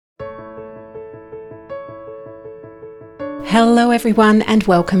Hello everyone and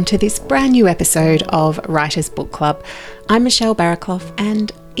welcome to this brand new episode of Writers Book Club. I'm Michelle Barraclough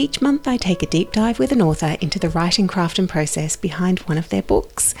and each month I take a deep dive with an author into the writing craft and process behind one of their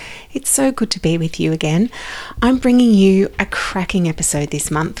books. It's so good to be with you again. I'm bringing you a cracking episode this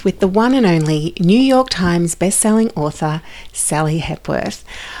month with the one and only New York Times bestselling author Sally Hepworth.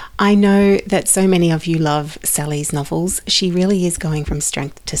 I know that so many of you love Sally's novels. She really is going from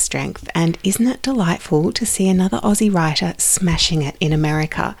strength to strength, and isn't it delightful to see another Aussie writer smashing it in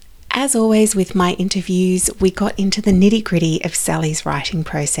America? As always with my interviews, we got into the nitty-gritty of Sally's writing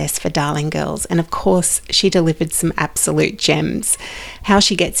process for Darling Girls, and of course she delivered some absolute gems. How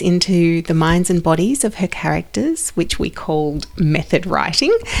she gets into the minds and bodies of her characters, which we called method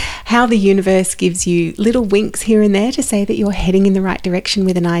writing, how the universe gives you little winks here and there to say that you're heading in the right direction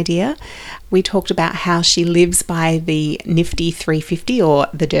with an idea. We talked about how she lives by the nifty 350 or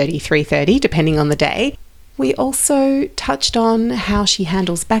the dirty 330, depending on the day. We also touched on how she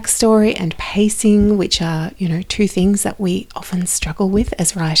handles backstory and pacing, which are, two things that we often struggle with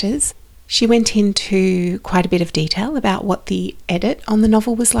as writers. She went into quite a bit of detail about what the edit on the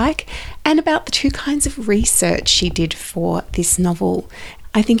novel was like and about the two kinds of research she did for this novel.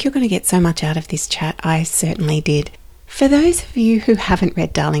 I think you're going to get so much out of this chat. I certainly did. For those of you who haven't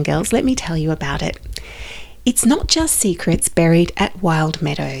read Darling Girls, let me tell you about it. It's not just secrets buried at Wild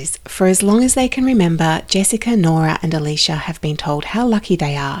Meadows. For as long as they can remember, Jessica, Nora and Alicia have been told how lucky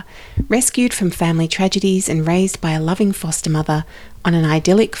they are. Rescued from family tragedies and raised by a loving foster mother on an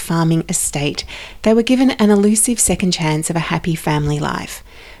idyllic farming estate, they were given an elusive second chance of a happy family life.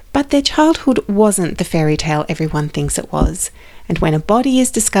 But their childhood wasn't the fairy tale everyone thinks it was. And when a body is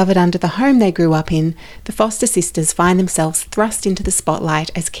discovered under the home they grew up in, the foster sisters find themselves thrust into the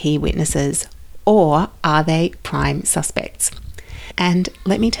spotlight as key witnesses. Or are they prime suspects? And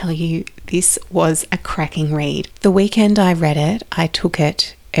let me tell you, this was a cracking read. The weekend I read it, I took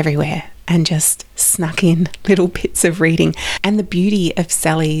it everywhere and just snuck in little bits of reading. And the beauty of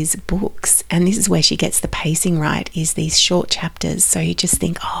Sally's books, and this is where she gets the pacing right, is these short chapters. So you just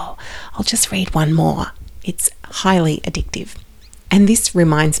think, I'll just read one more. It's highly addictive. And this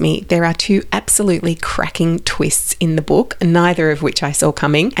reminds me, there are two absolutely cracking twists in the book, neither of which I saw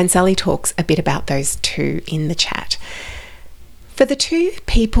coming, and Sally talks a bit about those two in the chat. For the two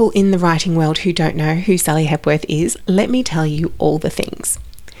people in the writing world who don't know who Sally Hepworth is, let me tell you all the things.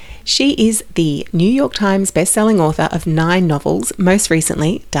 She is the New York Times bestselling author of 9 novels, most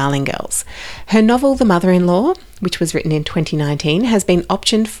recently Darling Girls. Her novel The Mother-in-Law, which was written in 2019, has been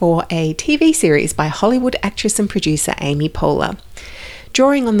optioned for a TV series by Hollywood actress and producer Amy Poehler.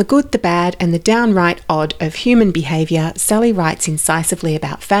 Drawing on the good, the bad, and the downright odd of human behaviour, Sally writes incisively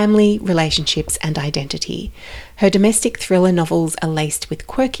about family, relationships, and identity. Her domestic thriller novels are laced with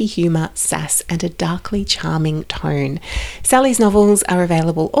quirky humour, sass, and a darkly charming tone. Sally's novels are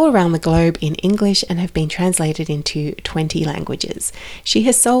available all around the globe in English and have been translated into 20 languages. She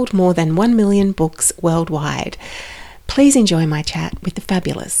has sold more than 1 million books worldwide. Please enjoy my chat with the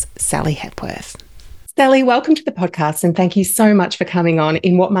fabulous Sally Hepworth. Sally, welcome to the podcast and thank you so much for coming on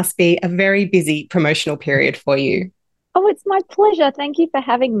in what must be a very busy promotional period for you. Oh, it's my pleasure. Thank you for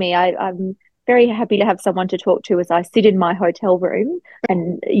having me. I'm very happy to have someone to talk to as I sit in my hotel room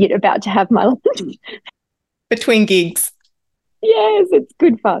and about to have my lunch. Between gigs. Yes, it's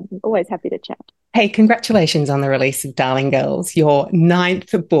good fun. Always happy to chat. Hey, congratulations on the release of Darling Girls, your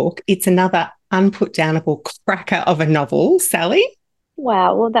 9th book. It's another unputdownable cracker of a novel, Sally.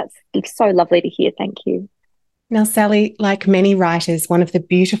 Wow, well, that's so lovely to hear. Thank you. Now, Sally, like many writers, one of the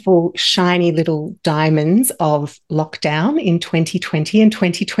beautiful, shiny little diamonds of lockdown in 2020 and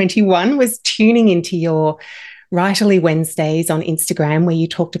 2021 was tuning into your Writerly Wednesdays on Instagram, where you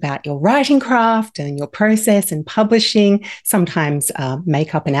talked about your writing craft and your process and publishing, sometimes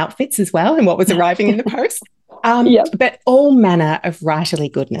makeup and outfits as well, and what was arriving in the post. But all manner of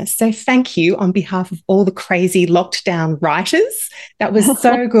writerly goodness. So thank you on behalf of all the crazy locked down writers. That was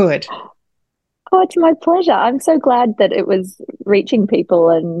so good. Oh, it's my pleasure. I'm so glad that it was reaching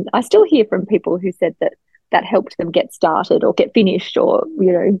people, and I still hear from people who said that helped them get started or get finished or,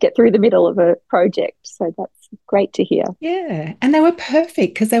 get through the middle of a project. So that's great to hear. Yeah. And they were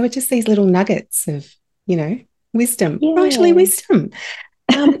perfect because they were just these little nuggets of, wisdom, writerly wisdom.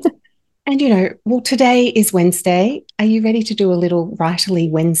 And, today is Wednesday. Are you ready to do a little Writerly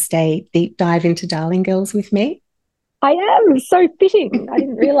Wednesday deep dive into Darling Girls with me? I am. So fitting. I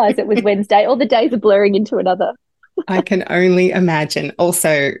didn't realise it was Wednesday. All the days are blurring into another. I can only imagine.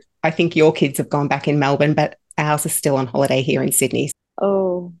 Also, I think your kids have gone back in Melbourne, but ours are still on holiday here in Sydney.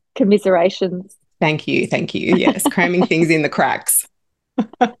 Oh, commiserations. Thank you. Yes, cramming things in the cracks.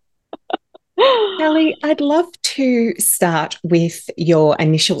 Sally, I'd love to start with your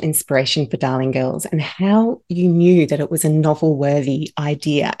initial inspiration for Darling Girls and how you knew that it was a novel worthy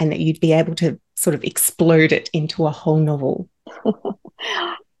idea and that you'd be able to sort of explode it into a whole novel.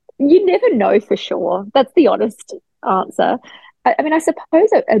 You never know for sure. That's the honest answer. I mean, I suppose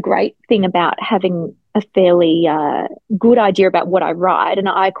a great thing about having a fairly good idea about what I write, and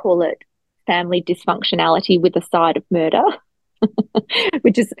I call it family dysfunctionality with a side of murder,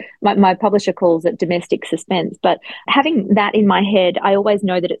 which is my publisher calls it domestic suspense. But having that in my head, I always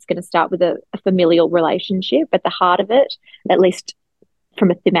know that it's going to start with a familial relationship at the heart of it, at least from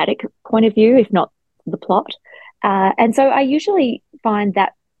a thematic point of view, if not the plot. And so I usually find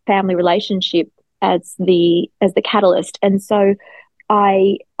that family relationship as the catalyst. And so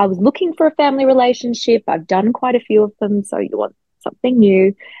I was looking for a family relationship. I've done quite a few of them, so you want something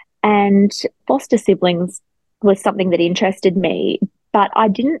new. And foster siblings was something that interested me, but I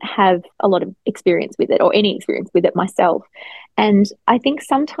didn't have a lot of experience with it or any experience with it myself. And I think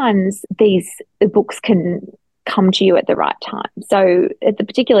sometimes these books can come to you at the right time. So at the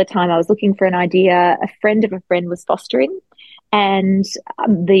particular time I was looking for an idea, a friend of a friend was fostering, and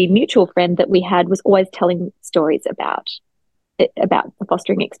the mutual friend that we had was always telling stories about the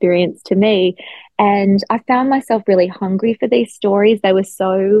fostering experience to me. And I found myself really hungry for these stories. They were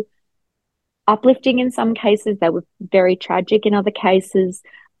so uplifting in some cases, they were very tragic in other cases.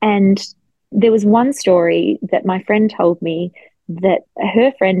 And there was one story that my friend told me that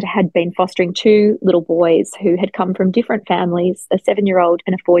her friend had been fostering two little boys who had come from different families, a 7-year-old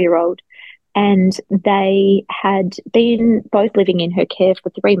and a 4-year-old. And they had been both living in her care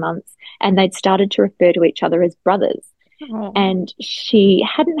for 3 months, and they'd started to refer to each other as brothers. Oh. And she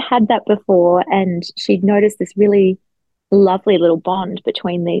hadn't had that before, and she'd noticed this really lovely little bond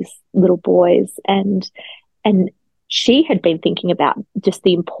between these little boys. And she had been thinking about just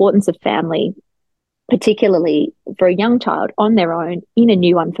the importance of family, particularly for a young child on their own in a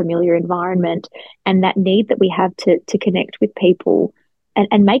new unfamiliar environment, and that need that we have to connect with people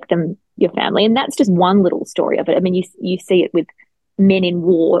and make them your family. And that's just one little story of it. I mean, you see it with men in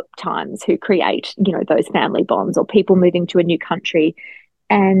war times who create, those family bonds, or people moving to a new country.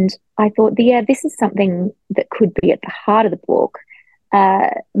 And I thought, yeah, this is something that could be at the heart of the book.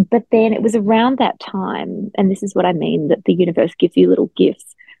 But then it was around that time, and this is what I mean, that the universe gives you little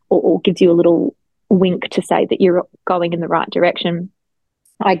gifts, or gives you a little wink to say that you're going in the right direction.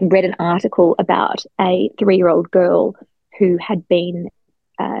 I read an article about a 3-year-old girl who had been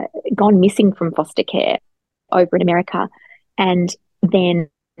gone missing from foster care over in America. And then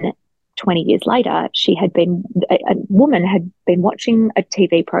 20 years later, a woman had been watching a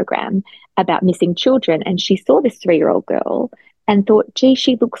TV program about missing children, and she saw this 3-year-old girl and thought, gee,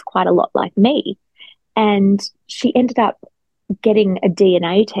 she looks quite a lot like me. And she ended up getting a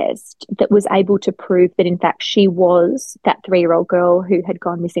DNA test that was able to prove that, in fact, she was that 3-year-old girl who had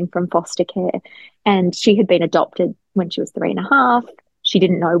gone missing from foster care. And she had been adopted when she was 3.5. She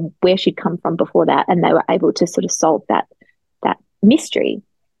didn't know where she'd come from before that, and they were able to sort of solve that mystery.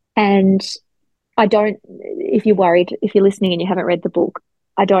 And if you're worried, if you're listening and you haven't read the book,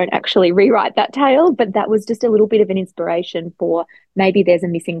 I don't actually rewrite that tale, but that was just a little bit of an inspiration for maybe there's a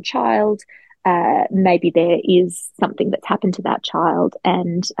missing child, maybe there is something that's happened to that child,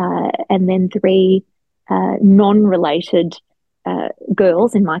 and then 3 non-related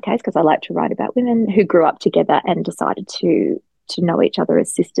girls, in my case, because I like to write about women who grew up together and decided to know each other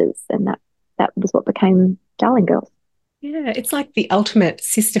as sisters, and that was what became Darling Girls. Yeah, it's like the ultimate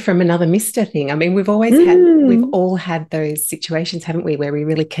sister from another mister thing. I mean, we've all had those situations, haven't we, where we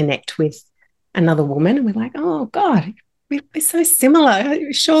really connect with another woman and we're like, oh God, we're so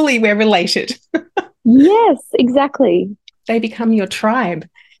similar. Surely we're related. Yes, exactly. They become your tribe.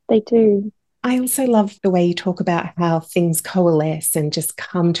 They do. I also love the way you talk about how things coalesce and just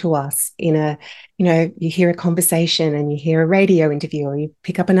come to us in you hear a conversation and you hear a radio interview, or you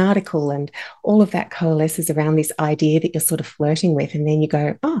pick up an article, and all of that coalesces around this idea that you're sort of flirting with. And then you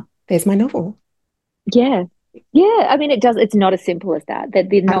go, oh, there's my novel. Yeah. Yeah. I mean, it does. It's not as simple as that.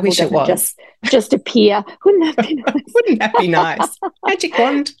 The novel doesn't just appear. Wouldn't that be nice? Wouldn't that be nice? Magic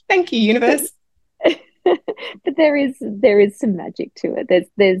wand. Thank you, universe. But there is some magic to it.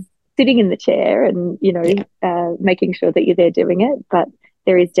 There's sitting in the chair and, making sure that you're there doing it. But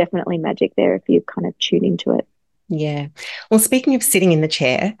there is definitely magic there if you're kind of tuning to it. Yeah. Well, speaking of sitting in the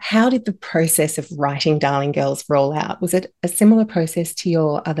chair, how did the process of writing Darling Girls roll out? Was it a similar process to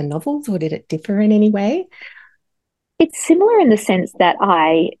your other novels, or did it differ in any way? It's similar in the sense that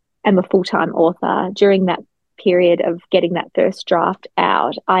I am a full-time author. During that period of getting that first draft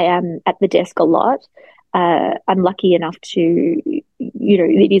out, I am at the desk a lot. I'm lucky enough to,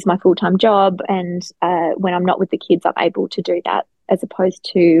 it is my full-time job. And when I'm not with the kids, I'm able to do that, as opposed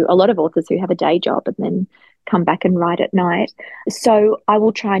to a lot of authors who have a day job and then come back and write at night. So I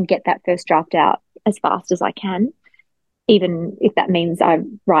will try and get that first draft out as fast as I can, even if that means I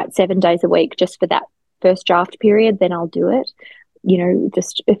write 7 days a week just for that first draft period, then I'll do it.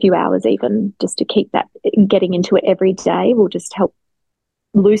 Just a few hours, even just to keep that, getting into it every day will just help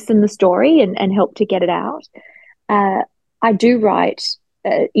loosen the story and help to get it out. I do write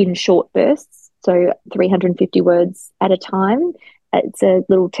in short bursts, so 350 words at a time. It's a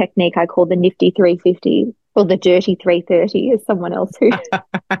little technique I call the nifty 350, or the dirty 330, as someone else who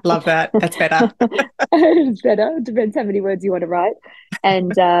I love that. That's better. it's better. It depends how many words you want to write.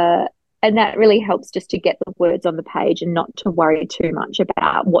 And that really helps just to get the words on the page and not to worry too much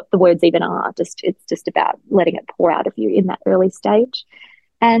about what the words even are. It's just about letting it pour out of you in that early stage.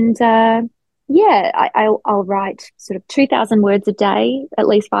 And I'll write sort of 2,000 words a day, at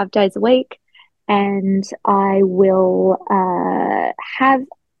least 5 days a week. And I will have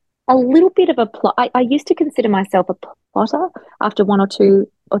a little bit of a plot. I used to consider myself a plotter after one or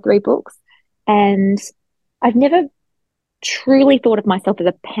two or three books. And I've never truly thought of myself as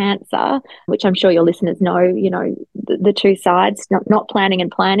a pantser, which I'm sure your listeners know, the two sides, not planning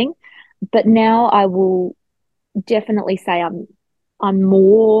and planning. But now I will definitely say I'm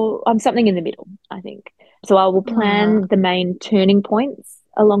something in the middle, I think. So I will plan the main turning points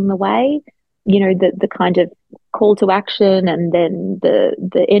along the way, the kind of call to action, and then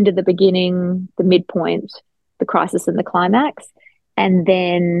the end of the beginning, the midpoint, the crisis and the climax, and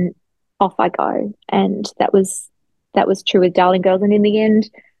then off I go. And that was true with Darling Girls. And in the end,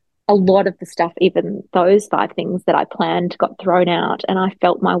 a lot of the stuff, even those 5 things that I planned, got thrown out, and I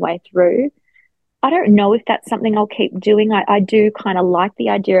felt my way through. I don't know if that's something I'll keep doing. I do kind of like the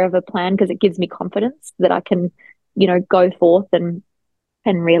idea of a plan because it gives me confidence that I can, go forth and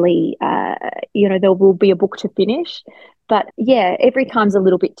really, there will be a book to finish. But yeah, every time's a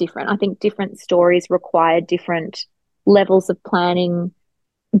little bit different. I think different stories require different levels of planning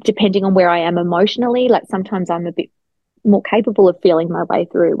depending on where I am emotionally. Like sometimes I'm a bit more capable of feeling my way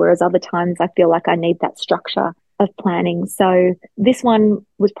through, whereas other times I feel like I need that structure of planning. So this one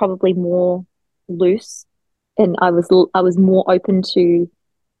was probably more loose, and I was more open to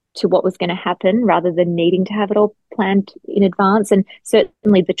what was going to happen rather than needing to have it all planned in advance. And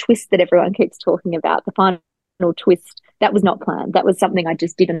certainly the twist that everyone keeps talking about, the final twist, that was not planned. That was something I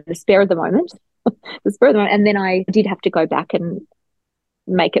just did in the spur of the moment. And then I did have to go back and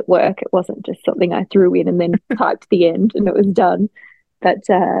make it work. It wasn't just something I threw in and then typed the end and it was done. But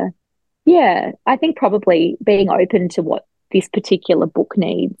I think probably being open to what this particular book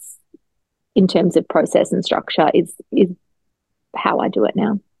needs in terms of process and structure is how I do it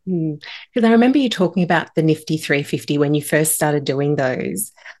now. Because I remember you talking about the nifty 350 when you first started doing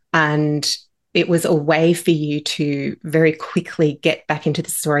those, and it was a way for you to very quickly get back into the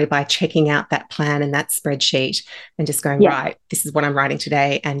story by checking out that plan and that spreadsheet and just going, right, this is what I'm writing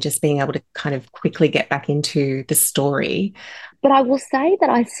today, and just being able to kind of quickly get back into the story. But I will say that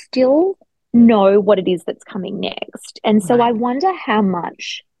I still know what it is that's coming next. And so I wonder how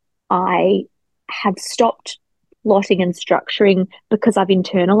much I have stopped plotting and structuring because I've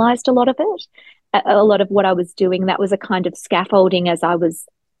internalized a lot of it. A lot of what I was doing, that was a kind of scaffolding as I was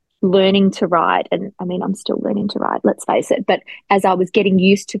learning to write. And I mean, I'm still learning to write, let's face it. But as I was getting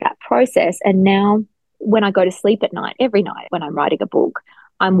used to that process, and now when I go to sleep at night, every night when I'm writing a book,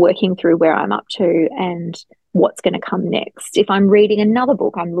 I'm working through where I'm up to and what's going to come next. If I'm reading another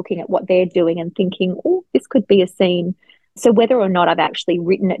book, I'm looking at what they're doing and thinking, oh, this could be a scene. So whether or not I've actually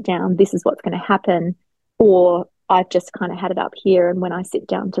written it down, this is what's going to happen, or I've just kind of had it up here, and when I sit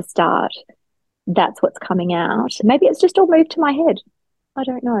down to start, that's what's coming out. Maybe it's just all moved to my head. I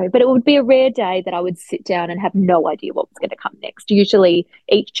don't know. But it would be a rare day that I would sit down and have no idea what was going to come next. Usually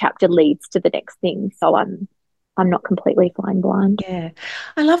each chapter leads to the next thing. So I'm not completely flying blind. Yeah.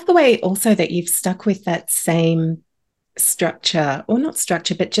 I love the way also that you've stuck with that same structure, or not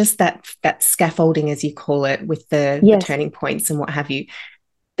structure, but just that scaffolding, as you call it, with the turning points and what have you.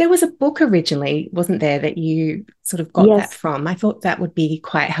 There was a book originally, wasn't there, that you sort of got that from? I thought that would be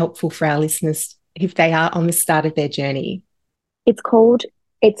quite helpful for our listeners if they are on the start of their journey. It's called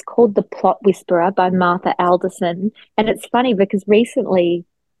The Plot Whisperer by Martha Alderson. And it's funny because recently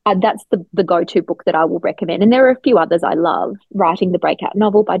that's the go-to book that I will recommend. And there are a few others I love. Writing the Breakout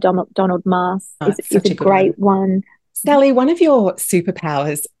Novel by Donald Maass is a great one. Sally, one of your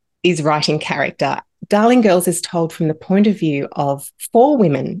superpowers is writing character. Darling Girls is told from the point of view of 4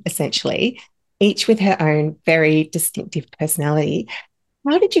 women, essentially, each with her own very distinctive personality.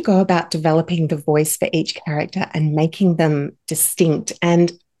 How did you go about developing the voice for each character and making them distinct?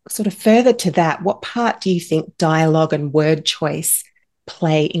 And sort of further to that, what part do you think dialogue and word choice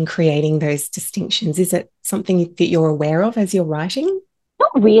play in creating those distinctions? Is it something that you're aware of as you're writing?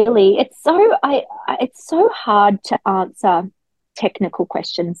 Not really. It's so hard to answer technical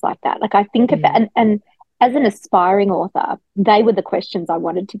questions like that. Like I think about and as an aspiring author, they were the questions I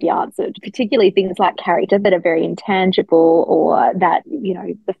wanted to be answered, particularly things like character that are very intangible or that,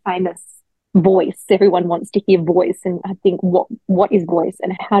 the famous voice. Everyone wants to hear voice. And I think what is voice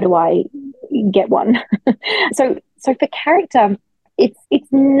and how do I get one? So for character, it's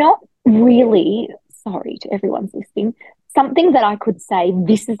not really, sorry to everyone's listening, something that I could say,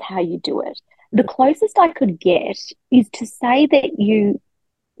 this is how you do it. The closest I could get is to say that you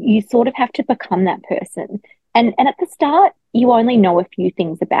sort of have to become that person. And at the start, you only know a few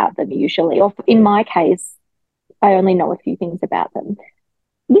things about them usually. Or in my case, I only know a few things about them.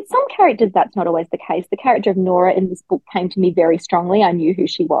 With some characters, that's not always the case. The character of Nora in this book came to me very strongly. I knew who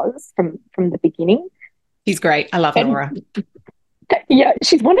she was from the beginning. She's great. I love And Nora. yeah,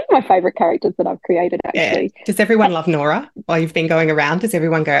 she's one of my favorite characters that I've created, actually. Yeah. Does everyone love Nora while you've been going around? Does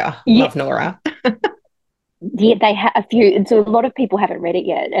everyone go, oh, Yeah, love Nora? yeah, they have a few, and so a lot of people haven't read it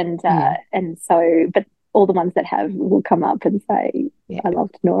yet, and so, but all the ones that have will come up and say, Yeah. "I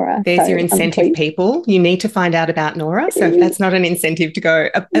loved Nora." There's So your I'm incentive, pleased. people. You need to find out about Nora. So if that's not an incentive to go,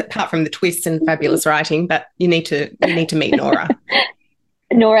 apart from the twists and fabulous writing, but you need to meet Nora.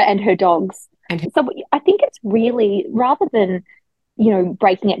 Nora and her dogs. And So I think it's really rather than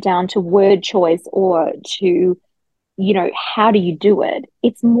breaking it down to word choice or to how do you do it?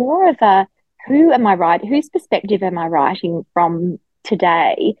 It's more of a who am I writing? Whose perspective am I writing from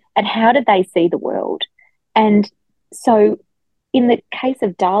today? And how did they see the world? And so in the case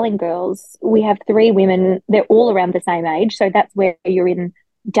of Darling Girls, we have three women, they're all around the same age. So that's where you're in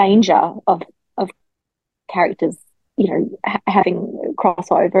danger of characters, having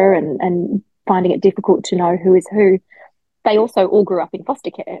crossover and finding it difficult to know who is who. They also all grew up in foster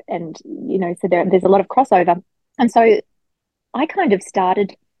care and so there's a lot of crossover. And so I kind of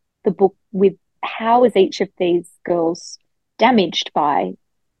started the book with how is each of these girls damaged by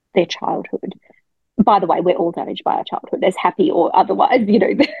their childhood. By the way, we're all damaged by our childhood, as happy or otherwise,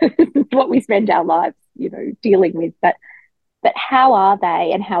 what we spend our lives, dealing with. But how are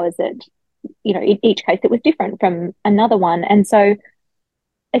they and how is it, in each case it was different from another one. And so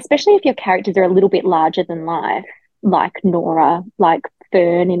especially if your characters are a little bit larger than life, like Nora, like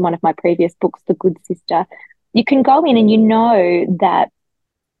Fern in one of my previous books, The Good Sister, you can go in and that,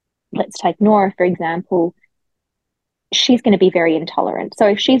 let's take Nora, for example, she's going to be very intolerant. So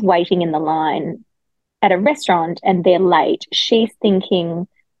if she's waiting in the line at a restaurant and they're late, she's thinking,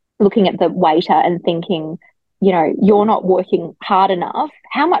 looking at the waiter and thinking, you're not working hard enough.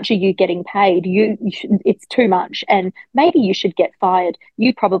 How much are you getting paid? It's too much. And maybe you should get fired.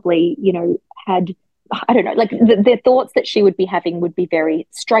 You probably, had, I don't know, like the thoughts that she would be having would be very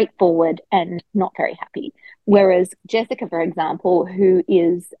straightforward and not very happy. Whereas Jessica, for example, who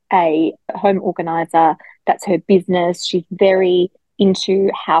is a home organizer, that's her business. She's very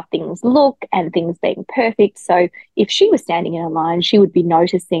into how things look and things being perfect. So if she was standing in a line, she would be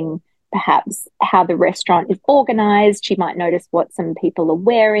noticing perhaps how the restaurant is organized. She might notice what some people are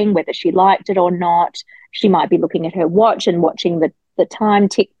wearing, whether she liked it or not. She might be looking at her watch and watching the time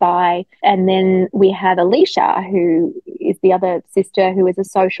tick by. And then we have Alicia, who is the other sister, who is a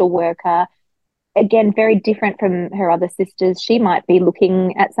social worker. Again, very different from her other sisters. She might be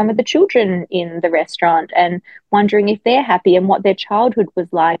looking at some of the children in the restaurant and wondering if they're happy and what their childhood was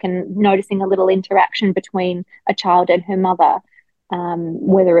like, and noticing a little interaction between a child and her mother,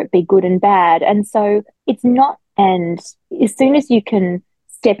 whether it be good and bad. And so it's not, and as soon as you can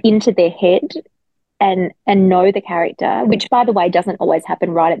step into their head and know the character, which by the way doesn't always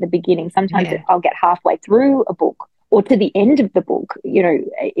happen right at the beginning. Sometimes I'll get halfway through a book or to the end of the book,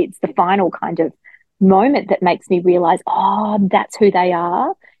 it's the final kind of moment that makes me realize, oh, that's who they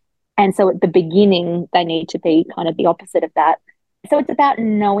are. And so at the beginning, they need to be kind of the opposite of that. So it's about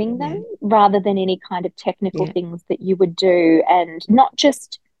knowing them rather than any kind of technical things that you would do, and not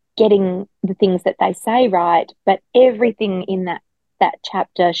just getting the things that they say right, but everything in that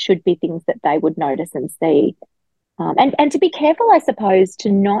chapter should be things that they would notice and see. And to be careful, I suppose,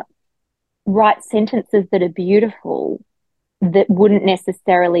 to not write sentences that are beautiful that wouldn't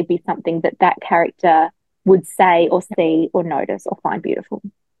necessarily be something that character would say or see or notice or find beautiful.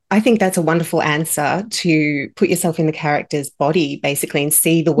 I think that's a wonderful answer, to put yourself in the character's body, basically, and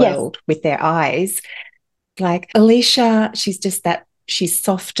see the world with their eyes. Like Alicia, she's just that she's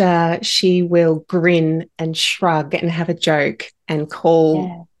softer. She will grin and shrug and have a joke and call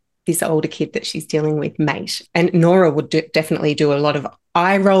Yeah. this older kid that she's dealing with mate. And Nora would definitely do a lot of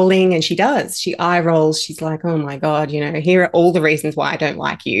eye rolling, and she does. She eye rolls. She's like, oh my God, here are all the reasons why I don't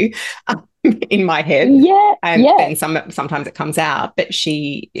like you in my head. Yeah. And Yeah. then sometimes it comes out, but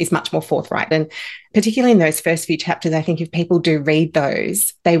she is much more forthright. And particularly in those first few chapters, I think if people do read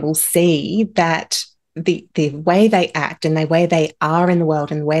those, they will see that the way they act and the way they are in the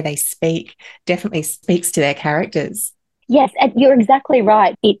world and the way they speak definitely speaks to their characters. Yes, and you're exactly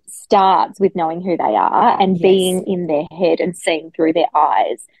right. It starts with knowing who they are and Yes. being in their head and seeing through their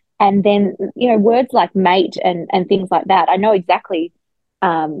eyes. And then, words like mate and things like that. I know exactly,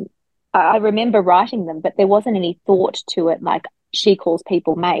 um, I remember writing them, but there wasn't any thought to it like she calls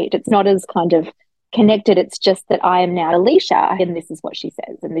people mate. It's not as kind of connected. It's just that I am now Alicia and this is what she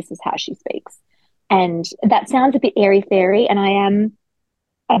says and this is how she speaks. And that sounds a bit airy fairy, and I am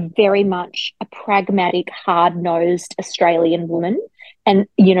very much a pragmatic, hard nosed Australian woman and,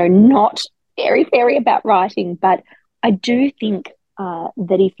 not very, very about writing. But I do think that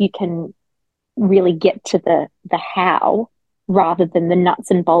if you can really get to the how rather than the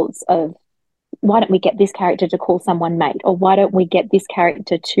nuts and bolts of why don't we get this character to call someone mate, or why don't we get this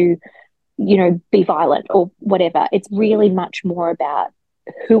character to, be violent or whatever, it's really much more about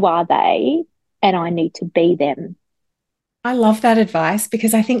who are they and I need to be them. I love that advice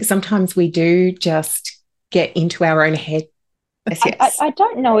because I think sometimes we do just get into our own head. Yes, yes. I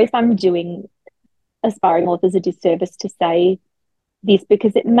don't know if I'm doing aspiring authors a disservice to say this,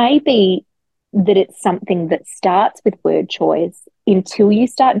 because it may be that it's something that starts with word choice until you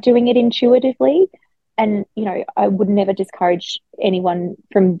start doing it intuitively. And, I would never discourage anyone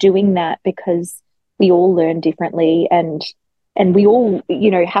from doing that, because we all learn differently, and we all,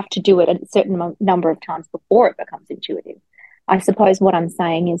 have to do it a certain number of times before it becomes intuitive. I suppose what I'm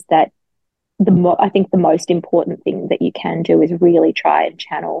saying is that I think the most important thing that you can do is really try and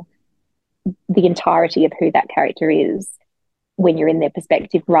channel the entirety of who that character is when you're in their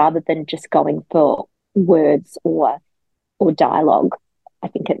perspective, rather than just going for words or dialogue. I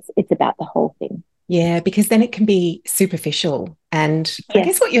think it's about the whole thing. Yeah, because then it can be superficial. And I Yes,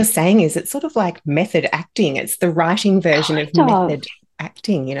 guess what you're saying is it's sort of like method acting. It's the writing version of kind of. method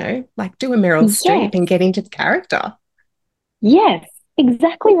acting, like do a Meryl Streep Yes, and get into the character. yes,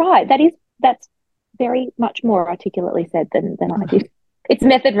 exactly right. That's very much more articulately said than I did. It's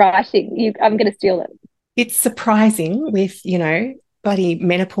method writing. I'm going to steal it. It's surprising with, bloody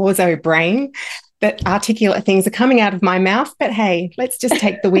menopauso brain that articulate things are coming out of my mouth. But hey, let's just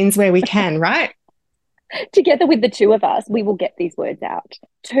take the wins where we can, right? Together with the two of us, we will get these words out.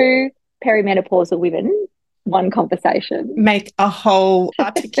 Two perimenopausal women, one conversation. Make a whole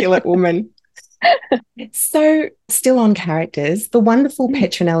articulate woman. So, still on characters, the wonderful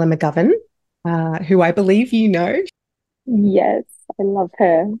Petronella McGovern, who I believe you know, Yes, I love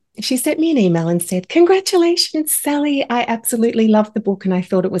her. she sent me an email and said, congratulations, Sally. I absolutely loved the book and I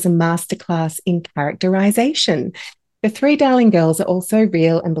thought it was a masterclass in characterization. The three darling girls are also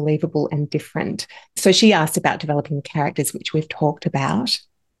real and believable and different. So she asked about developing the characters, which we've talked about.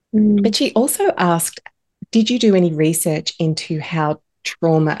 Mm. But she also asked, did you do any research into how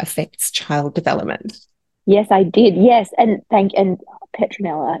trauma affects child development? Yes, I did. Yes, and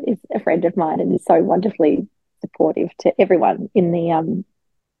Petronella is a friend of mine and is so wonderfully supportive to everyone in the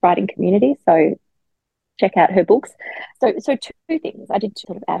writing community. So check out her books. So two things. I did two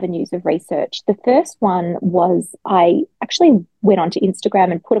sort of avenues of research. The first one was I actually went onto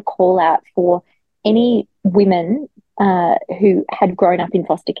Instagram and put a call out for any women who had grown up in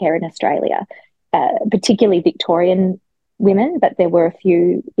foster care in Australia, particularly Victorian women, but there were a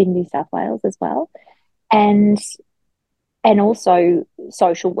few in New South Wales as well. And also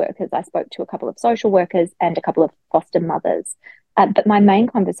social workers. I spoke to a couple of social workers and a couple of foster mothers. But my main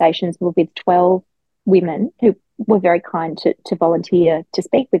conversations were with 12 women who were very kind to volunteer to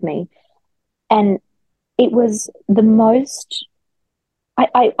speak with me. And it was the most,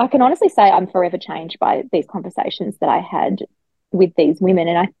 I can honestly say I'm forever changed by these conversations that I had with these women.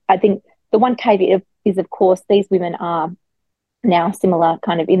 And I think the one caveat is, of course, these women are now similar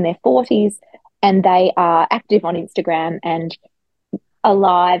kind of in their 40s, and they are active on Instagram and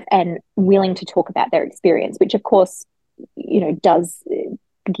alive and willing to talk about their experience, which of course, does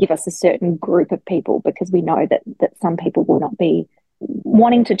give us a certain group of people, because we know that some people will not be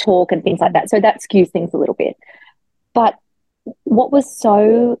wanting to talk and things like that. So that skews things a little bit. But what was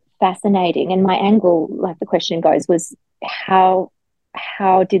so fascinating, and my angle, like the question goes, was how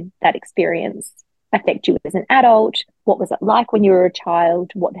did that experience affect you as an adult? What was it like when you were a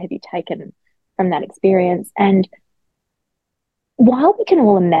child? What have you taken from that experience? And while we can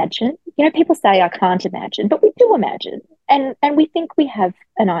all imagine, people say I can't imagine, but we do imagine. And we think we have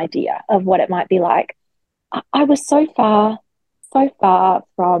an idea of what it might be like. I was so far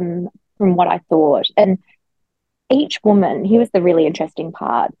from what I thought. And each woman, here was the really interesting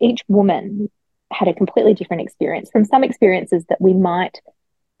part, each woman had a completely different experience. From some experiences that we might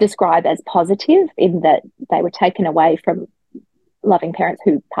describe as positive, in that they were taken away from loving parents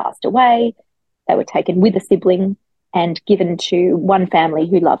who passed away, they were taken with a sibling and given to one family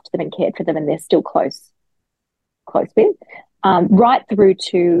who loved them and cared for them, and they're still close with, right through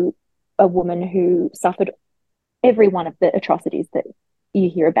to a woman who suffered every one of the atrocities that you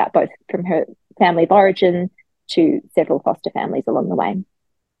hear about, both from her family of origin to several foster families along the way.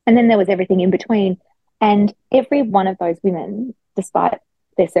 And then there was everything in between. And every one of those women, despite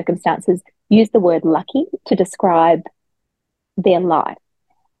their circumstances, used the word lucky to describe their life.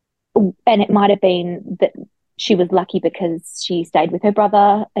 And it might have been that she was lucky because she stayed with her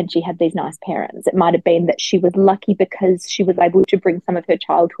brother and she had these nice parents. It might have been that she was lucky because she was able to bring some of her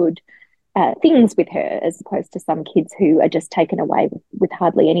childhood things with her, as opposed to some kids who are just taken away with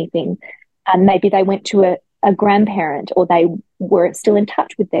hardly anything. Maybe they went to a grandparent, or they were still in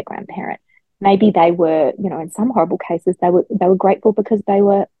touch with their grandparent. Maybe they were, in some horrible cases, they were grateful because they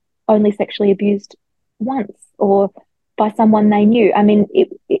were only sexually abused once, or by someone they knew. I mean,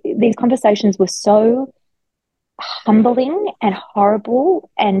 these conversations were so humbling and horrible,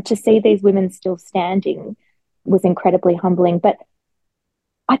 and to see these women still standing was incredibly humbling. But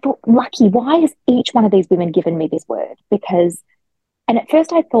I thought, lucky, why has each one of these women given me this word? And at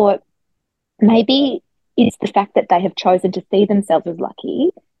first I thought, maybe it's the fact that they have chosen to see themselves as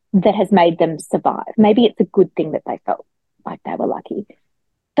lucky that has made them survive. Maybe it's a good thing that they felt like they were lucky.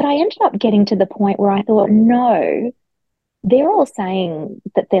 But I ended up getting to the point where I thought, no, they're all saying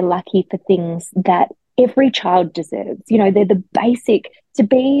that they're lucky for things that every child deserves. They're the basic, to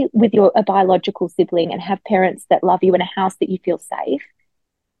be with a biological sibling and have parents that love you in a house that you feel safe.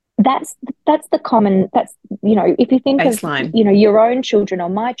 That's the common, if you think baseline of, your own children or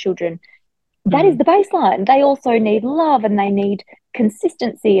my children, that is the baseline. They also need love, and they need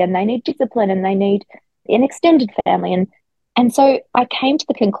consistency, and they need discipline, and they need an extended family. And so I came to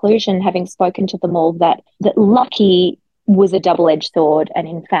the conclusion, having spoken to them all, that lucky was a double-edged sword. And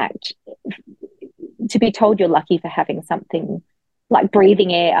in fact, to be told you're lucky for having something like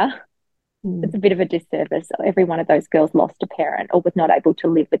breathing air, it's a bit of a disservice. Every one of those girls lost a parent or was not able to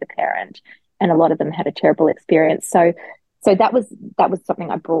live with a parent, and a lot of them had a terrible experience. So that was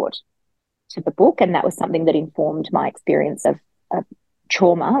something I brought to the book, and that was something that informed my experience of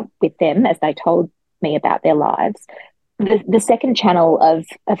trauma with them as they told me about their lives. The second channel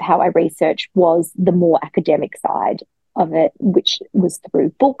of how I researched was the more academic side of it, which was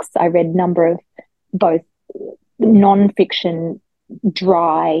through books. I read a number of both non-fiction,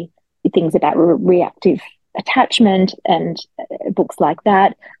 dry things about reactive attachment and books like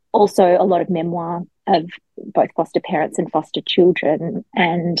that. Also a lot of memoir of both foster parents and foster children,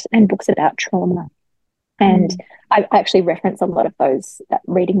 and books about trauma. And I actually reference a lot of that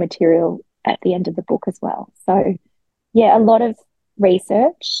reading material at the end of the book as well. So yeah, a lot of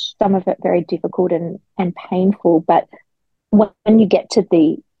research, some of it very difficult and painful. But when you get to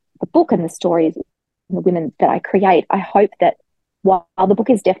the book and the stories and the women that I create, I hope that while the book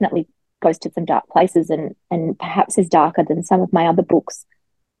is definitely goes to some dark places and perhaps is darker than some of my other books,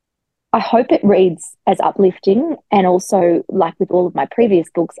 I hope it reads as uplifting. And also, like with all of my previous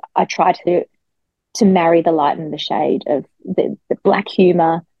books, I try to marry the light and the shade of the black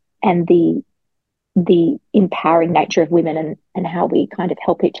humor and the empowering nature of women, and how we kind of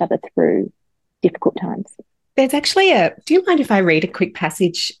help each other through difficult times. There's actually do you mind if I read a quick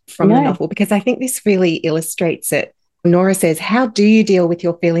passage from the novel? Because I think this really illustrates it. Nora says, "How do you deal with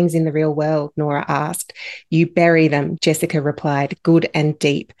your feelings in the real world?" Nora asked. "You bury them," Jessica replied, "good and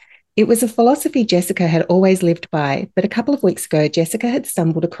deep." It was a philosophy Jessica had always lived by, but a couple of weeks ago, Jessica had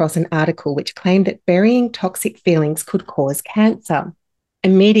stumbled across an article which claimed that burying toxic feelings could cause cancer.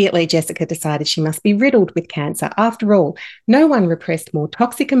 Immediately, Jessica decided she must be riddled with cancer. After all, no one repressed more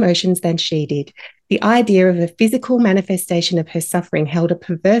toxic emotions than she did. The idea of a physical manifestation of her suffering held a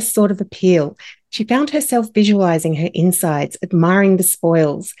perverse sort of appeal. She found herself visualizing her insides, admiring the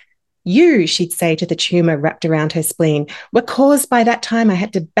spoils. "You," she'd say to the tumour wrapped around her spleen, "were caused by that time I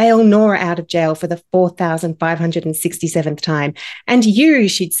had to bail Nora out of jail for the 4,567th time. And you,"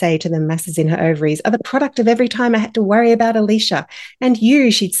 she'd say to the masses in her ovaries, "are the product of every time I had to worry about Alicia. And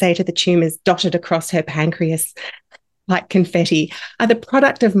you," she'd say to the tumours dotted across her pancreas like confetti, "are the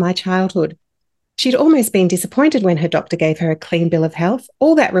product of my childhood." She'd almost been disappointed when her doctor gave her a clean bill of health,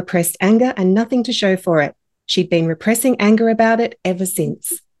 all that repressed anger and nothing to show for it. she'd been repressing anger about it ever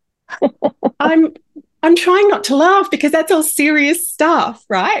since. I'm trying not to laugh because that's all serious stuff,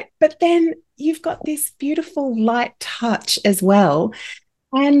 right? But then you've got this beautiful light touch as well.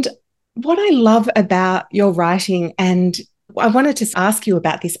 And what I love about your writing, and I wanted to ask you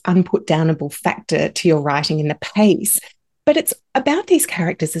about this unputdownable factor to your writing in the pace, but it's about these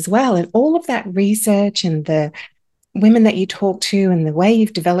characters as well, and all of that research and the women that you talk to and the way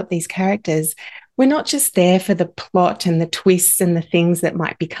you've developed these characters. We're not just there for the plot and the twists and the things that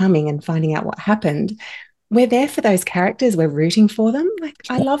might be coming and finding out what happened. We're there for those characters. We're rooting for them. Like,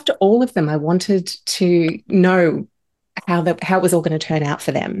 I loved all of them. I wanted to know how it was all going to turn out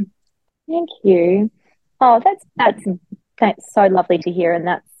for them. Thank you. Oh, that's so lovely to hear, and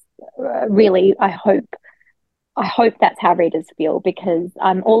that's really, I hope that's how readers feel, because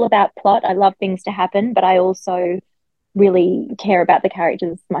I'm all about plot. I love things to happen, but I also really care about the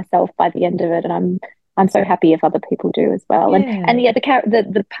characters myself by the end of it, and I'm so happy if other people do as well. Yeah. And yeah,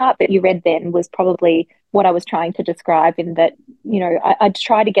 the part that you read then was probably what I was trying to describe, in that, you know, I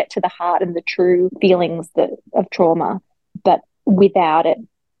try to get to the heart and the true feelings of trauma, but without it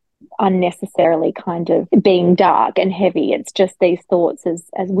unnecessarily kind of being dark and heavy. It's just these thoughts as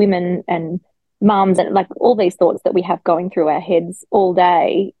women and mums, and like all these thoughts that we have going through our heads all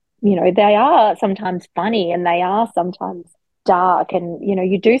day. You know, they are sometimes funny and they are sometimes dark, and you know,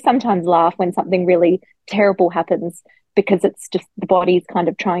 you do sometimes laugh when something really terrible happens, because it's just the body's kind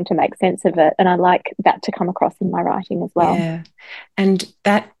of trying to make sense of it, and I like that to come across in my writing as well. Yeah, and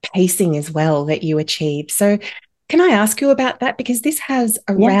that pacing as well that you achieve. So can I ask you about that? Because this has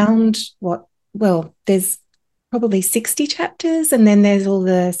around there's probably 60 chapters, and then there's all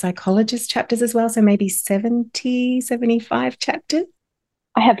the psychologist chapters as well. So maybe 70, 75 chapters.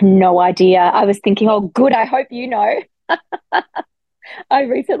 I have no idea. I was thinking, oh, good, I hope you know. I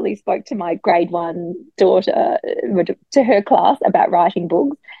recently spoke to my grade 1 daughter, to her class, about writing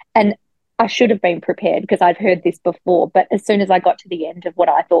books, and I should have been prepared because I'd heard this before. But as soon as I got to the end of what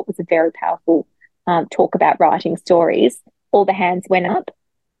I thought was a very powerful talk about writing stories, all the hands went up.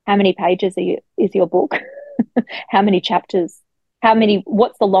 How many pages is your book? How many chapters?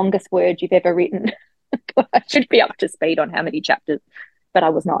 What's the longest word you've ever written? I should be up to speed on how many chapters, but I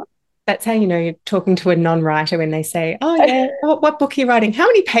was not. That's how you know you're talking to a non-writer when they say, oh, yeah, what book are you writing? How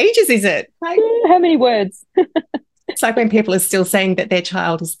many pages is it? Like, how many words? It's like when people are still saying that their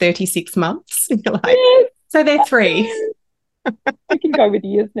child is 36 months. You're like, so they're 3. We can go with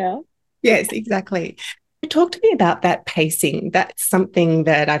years now. Yes, exactly. Talk to me about that pacing. That's something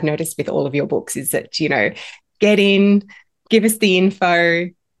that I've noticed with all of your books, is that, you know, get in, give us the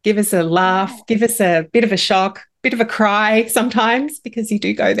info, give us a laugh, give us a bit of a shock, bit of a cry sometimes, because you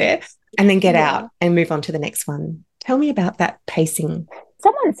do go there, and then get out and move on to the next one. Tell me about that pacing.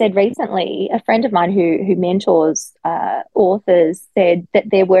 Someone said recently, a friend of mine who mentors authors, said that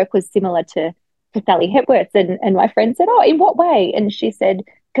their work was similar to Sally Hepworth's, and my friend said, oh, in what way? And she said,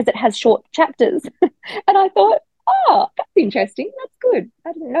 because it has short chapters. And I thought, oh, that's interesting. That's good.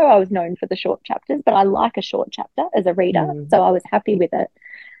 I didn't know I was known for the short chapters, but I like a short chapter as a reader, so I was happy with it.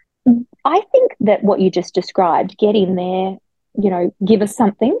 I think that what you just described, get in there, you know, give us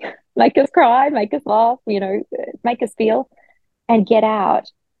something, make us cry, make us laugh, you know, make us feel, and get out,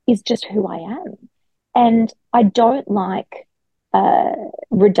 is just who I am. And I don't like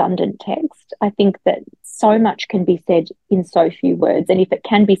redundant text. I think that so much can be said in so few words. And if it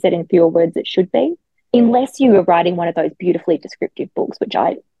can be said in fewer words, it should be. Unless you are writing one of those beautifully descriptive books, which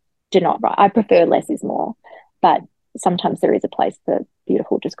I do not write. I prefer less is more. But sometimes there is a place for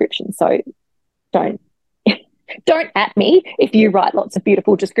beautiful description. So don't at me if you write lots of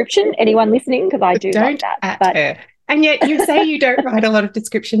beautiful description, anyone listening, because I do love that. But her. And yet you say you don't write a lot of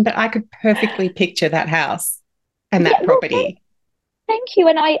description, but I could perfectly picture that house and that property. Thank you.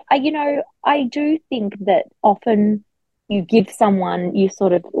 And I do think that often you give someone, you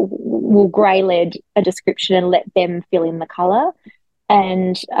sort of will grey lead a description and let them fill in the colour.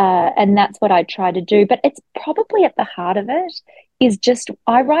 And that's what I try to do. But it's probably at the heart of it is just,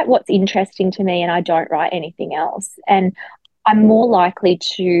 I write what's interesting to me and I don't write anything else. And I'm more likely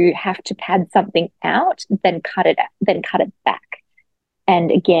to have to pad something out than cut it back.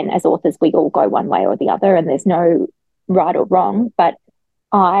 And again, as authors, we all go one way or the other, and there's no right or wrong. But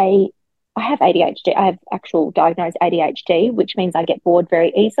I have ADHD. I have actual diagnosed ADHD, which means I get bored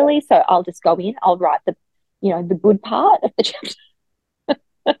very easily. So I'll just go in, I'll write the good part of the chapter.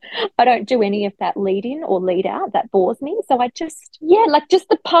 I don't do any of that lead in or lead out. That bores me. So I just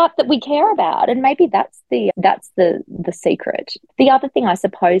the part that we care about. And maybe that's the secret. The other thing I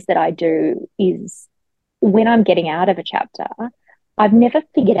suppose that I do is, when I'm getting out of a chapter, I've never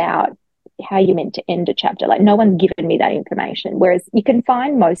figured out how you're meant to end a chapter. Like no one's given me that information. Whereas you can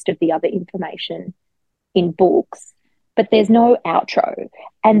find most of the other information in books, but there's no outro.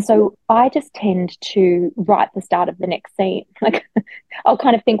 And so I just tend to write the start of the next scene. Like I'll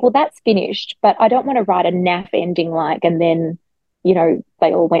kind of think, well, that's finished, but I don't want to write a naff ending like, and then,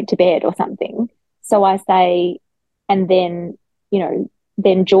 they all went to bed or something. So I say, and then,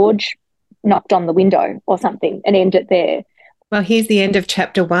 then George knocked on the window or something and end it there. Well, here's the end of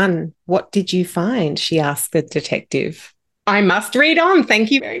chapter 1. What did you find? She asked the detective. I must read on. Thank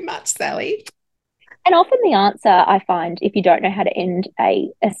you very much, Sally. And often the answer I find, if you don't know how to end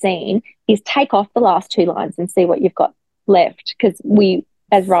a scene, is take off the last 2 lines and see what you've got left. Because we,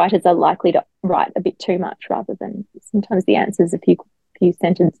 as writers, are likely to write a bit too much rather than sometimes the answer's a few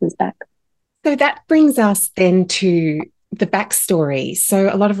sentences back. So that brings us then to the backstory.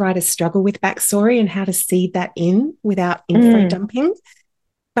 So a lot of writers struggle with backstory and how to seed that in without info dumping.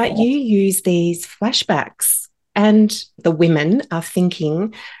 But you use these flashbacks and the women are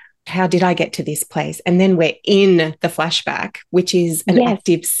thinking, how did I get to this place? And then we're in the flashback, which is an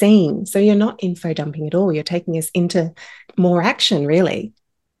active scene. So you're not info dumping at all. You're taking us into more action, really.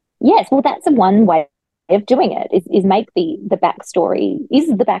 Yes, well, that's one way of doing it is make the backstory, is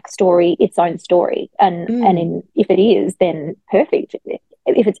the backstory its own story? And if it is, then perfect.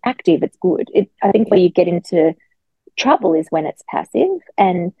 If it's active, it's good. I think where you get into trouble is when it's passive,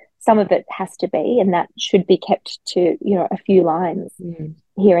 and some of it has to be, and that should be kept to, a few lines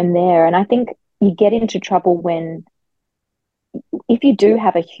here and there. And I think you get into trouble when, if you do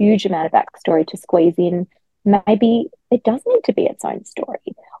have a huge amount of backstory to squeeze in, maybe it does need to be its own story.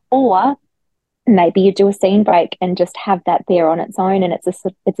 Or maybe you do a scene break and just have that there on its own, and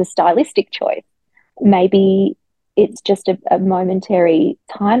it's a stylistic choice. Maybe it's just a momentary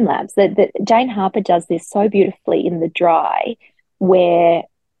time lapse. That Jane Harper does this so beautifully in The Dry, where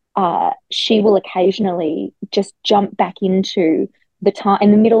she will occasionally just jump back into the time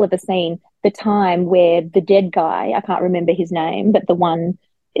in the middle of a scene, the time where the dead guy, I can't remember his name, but the one,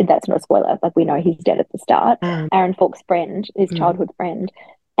 that's not a spoiler, like we know he's dead at the start, Aaron Falk's friend, his childhood friend.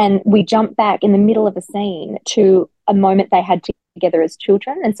 And we jump back in the middle of a scene to a moment they had together as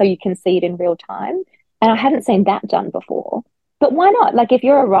children. And so you can see it in real time. And I hadn't seen that done before. But why not? Like, if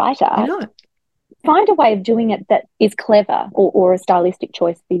you're a writer, find a way of doing it that is clever or a stylistic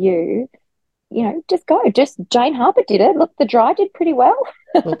choice for you. Just go. Just Jane Harper did it. Look, The Dry did pretty well.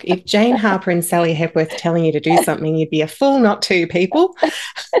 Look, if Jane Harper and Sally Hepworth telling you to do something, you'd be a fool not to, people.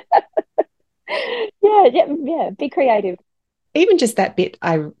 Yeah. Be creative. Even just that bit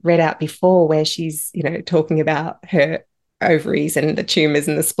I read out before where she's, talking about her ovaries and the tumours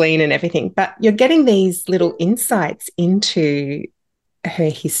and the spleen and everything. But you're getting these little insights into her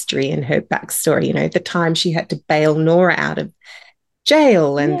history and her backstory, the time she had to bail Nora out of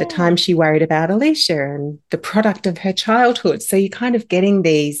jail and the time she worried about Alicia and the product of her childhood. So you're kind of getting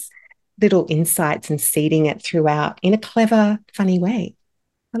these little insights and seeding it throughout in a clever, funny way.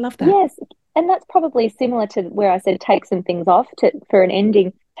 I love that. Yes. And that's probably similar to where I said take some things off for an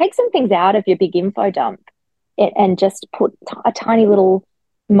ending. Take some things out of your big info dump and just put a tiny little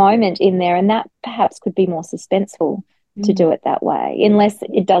moment in there. And that perhaps could be more suspenseful to do it that way, unless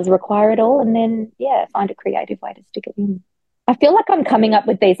it does require it all. And then, find a creative way to stick it in. I feel like I'm coming up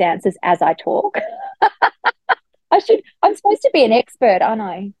with these answers as I talk. I'm supposed to be an expert, aren't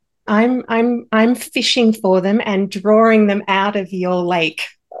I? I'm fishing for them and drawing them out of your lake.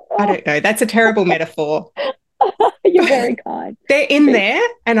 I don't know. That's a terrible metaphor. You're very kind. They're in there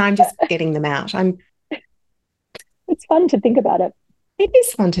and I'm just getting them out. It's fun to think about it. It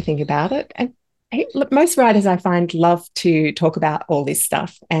is fun to think about it. And look, most writers I find love to talk about all this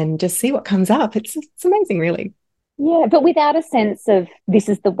stuff and just see what comes up. It's amazing, really. Yeah, but without a sense of this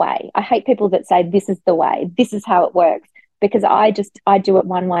is the way. I hate people that say this is the way, this is how it works, because I do it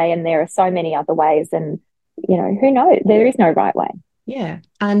one way and there are so many other ways, and who knows? There is no right way. Yeah,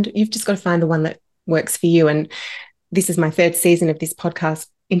 and you've just got to find the one that works for you. And this is my 3rd season of this podcast,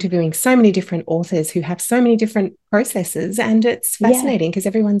 interviewing so many different authors who have so many different processes, and it's fascinating because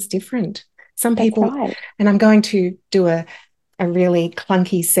everyone's different. Some people, right. And I'm going to do a really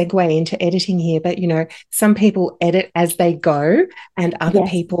clunky segue into editing here, but some people edit as they go and other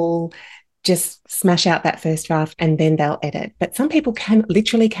people just smash out that first draft and then they'll edit. But some people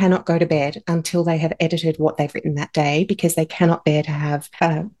cannot go to bed until they have edited what they've written that day, because they cannot bear to have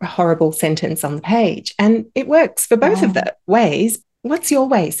a horrible sentence on the page. And it works for both of the ways. What's your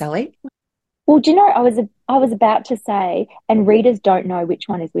way, Sally? Well, do you know, I was about to say, and readers don't know which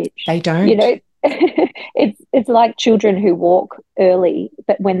one is which. They don't. It's like children who walk early,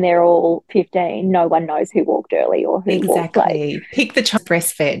 but when they're all 15, no one knows who walked early or who walked late. Pick the child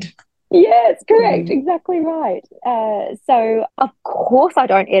breastfed. Yes, correct. Mm. Exactly right. So of course I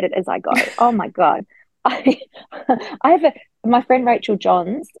don't edit as I go. Oh my God. I I have my friend Rachel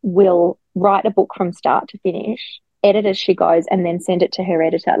Johns will write a book from start to finish, edit as she goes, and then send it to her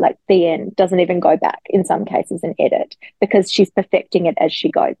editor, like the end, doesn't even go back in some cases and edit because she's perfecting it as she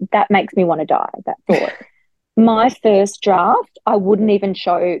goes. That makes me want to die, that thought. My first draft, I wouldn't even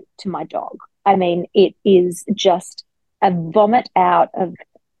show to my dog. I mean, it is just a vomit out of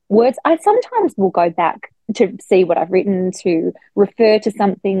words. I sometimes will go back to see what I've written, to refer to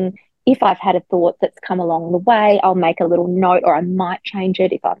something. If I've had a thought that's come along the way, I'll make a little note or I might change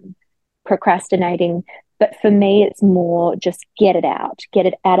it if I'm procrastinating. But for me, it's more just get it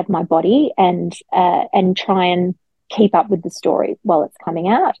out of my body, and try and keep up with the story while it's coming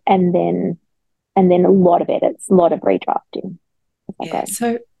out, and then a lot of edits, a lot of redrafting as I Yeah. go.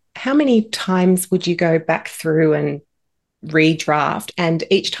 So, how many times would you go back through and redraft? And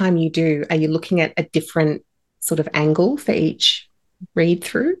each time you do, are you looking at a different sort of angle for each read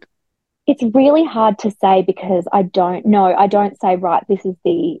through? It's really hard to say because I don't know. I don't say, right, this is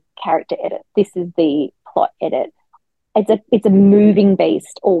the character edit, this is the plot edit. It's a moving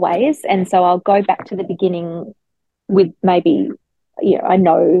beast always. And so I'll go back to the beginning with maybe, I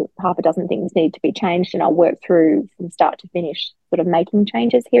know half a dozen things need to be changed and I'll work through from start to finish, sort of making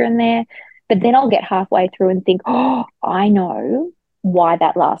changes here and there. But then I'll get halfway through and think, oh, I know why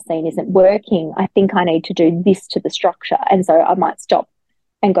that last scene isn't working. I think I need to do this to the structure. And so I might stop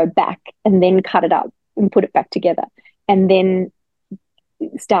and go back and then cut it up and put it back together and then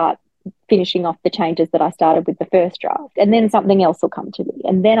start finishing off the changes that I started with the first draft. And then something else will come to me.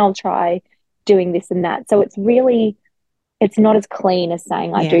 And then I'll try doing this and that. So it's not as clean as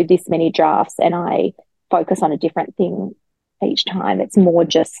saying I Yeah. do this many drafts and I focus on a different thing each time. It's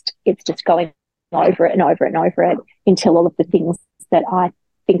just going over it and over it and over it until all of the things that I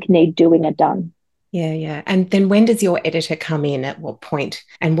think need doing are done. Yeah, yeah. And then when does your editor come in? At what point?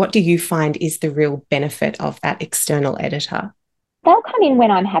 And what do you find is the real benefit of that external editor? They'll come in when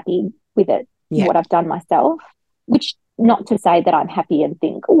I'm happy with it, Yeah. what I've done myself, which not to say that I'm happy and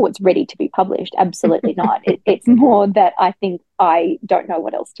think, oh, it's ready to be published. Absolutely not. It's more that I think I don't know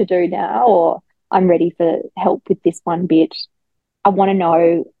what else to do now, or I'm ready for help with this one bit. I want to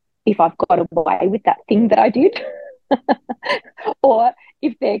know if I've got away with that thing that I did, or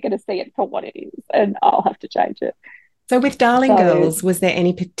if they're going to see it for what it is and I'll have to change it. So with Darling So Girls, was there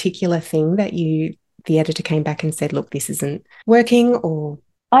any particular thing that the editor came back and said, look, this isn't working or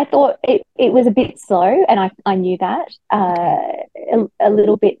I thought it was a bit slow, and I knew that okay. a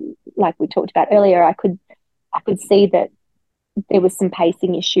little bit, like we talked about earlier. I could see that there was some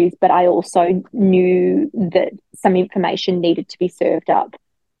pacing issues, but I also knew that some information needed to be served up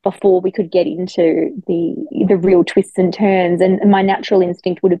before we could get into the real twists and turns. And my natural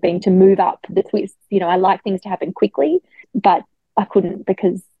instinct would have been to move up the twists. I like things to happen quickly, but I couldn't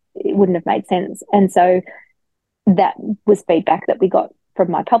because it wouldn't have made sense. And so that was feedback that we got from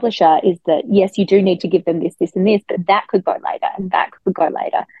my publisher, is that yes, you do need to give them this, this, and this, but that could go later, and that could go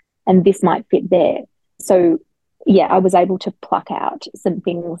later, and this might fit there. So yeah, I was able to pluck out some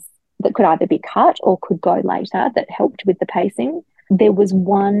things that could either be cut or could go later that helped with the pacing. There was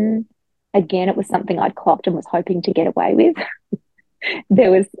one, again, it was something I'd clocked and was hoping to get away with. There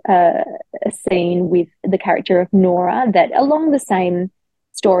was a scene with the character of Nora that, along the same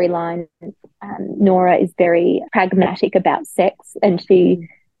storyline, Nora is very pragmatic about sex, and she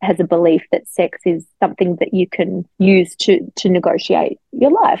has a belief that sex is something that you can use to negotiate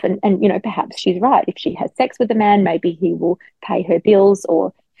your life. And perhaps she's right. If she has sex with a man, maybe he will pay her bills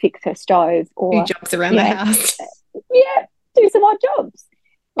or fix her stove Two or, jobs around you the know, house. yeah, do some odd jobs.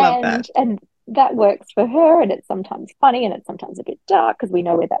 Love And that. and that works for her, and it's sometimes funny and it's sometimes a bit dark because we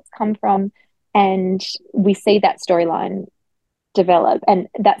know where that's come from. And we see that storyline develop. And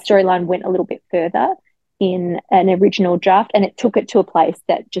that storyline went a little bit further in an original draft, and it took it to a place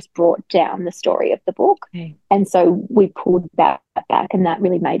that just brought down the story of the book. Okay. And so we pulled that back, and that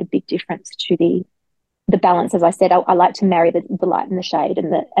really made a big difference to the balance. As I said, I like to marry the light and the shade,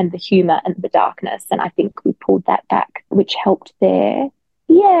 and the humor and the darkness. And I think we pulled that back, which helped there.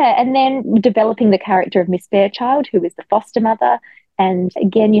 Yeah, and then developing the character of Miss Fairchild, who is the foster mother. And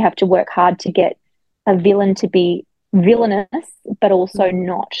again, you have to work hard to get a villain to be villainous, but also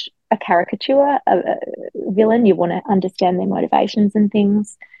not a caricature, a villain. You want to understand their motivations and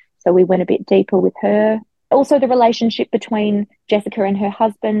things. So we went a bit deeper with her. Also, the relationship between Jessica and her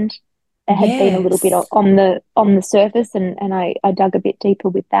husband had been a little bit Yes. on the surface, and I dug a bit deeper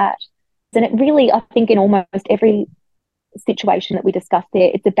with that. And it really, I think, in almost every situation that we discussed there,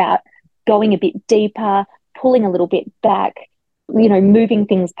 it's about going a bit deeper, pulling a little bit back, moving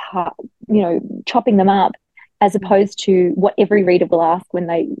things part, chopping them up, as opposed to what every reader will ask when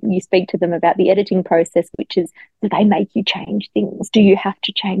you speak to them about the editing process, which is, do they make you change things? Do you have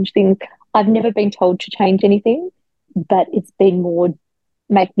to change things? I've never been told to change anything, but it's been more,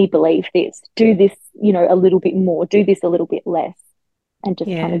 make me believe this, do this, a little bit more, do this a little bit less, and just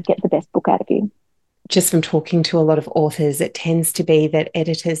kind Yeah. of get the best book out of you. Just from talking to a lot of authors, it tends to be that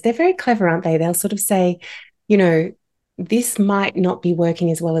editors, they're very clever, aren't they? They'll sort of say, you know, this might not be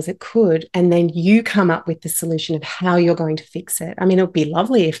working as well as it could. And then you come up with the solution of how you're going to fix it. I mean, it would be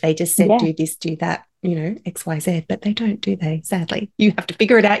lovely if they just said, Yeah. do this, do that, X, Y, Z, but they don't, do they? Sadly, you have to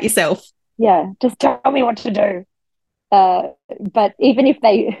figure it out yourself. Yeah. Just tell me what to do. But even if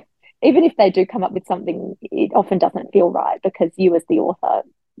they do come up with something, it often doesn't feel right because you as the author,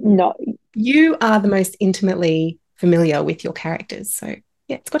 no. You are the most intimately familiar with your characters. So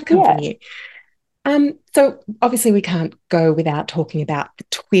yeah, it's got to come Yeah. from you. So obviously we can't go without talking about the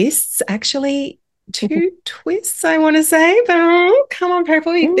twists. Actually, two twists, I want to say, but come on,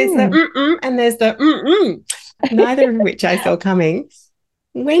 people. There's the and there's the neither of which I saw coming.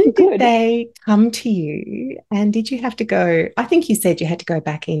 When did Good. they come to you? And did you have to go? I think you said you had to go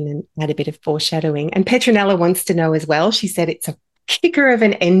back in and add a bit of foreshadowing. And Petronella wants to know as well. She said it's a kicker of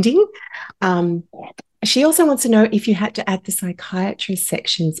an ending. She also wants to know if you had to add the psychiatrist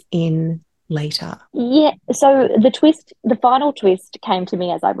sections in later. Yeah. So the final twist came to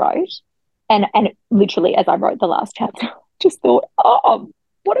me as I wrote, and literally as I wrote the last chapter, just thought, oh,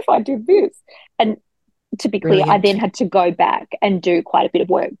 what if I did this? And to be clear, I then Brilliant. had to go back and do quite a bit of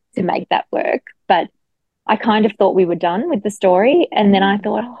work to make that work. But I kind of thought we were done with the story. And then I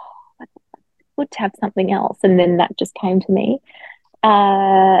thought, oh, I would have something else. And then that just came to me.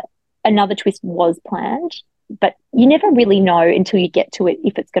 Another twist was planned, but you never really know until you get to it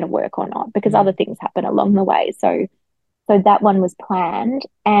if it's going to work or not, because other things happen along the way. So that one was planned.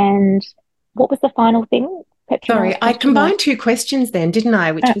 And what was the final thing? Sorry, Petronella's I question? combined two questions then, didn't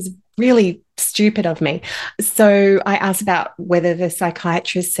I? Which was really stupid of me. So I asked about whether the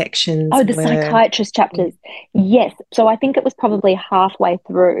psychiatrist sections the were. psychiatrist chapters. Yes. So I think it was probably halfway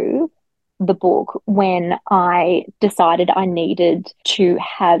through the book when I decided I needed to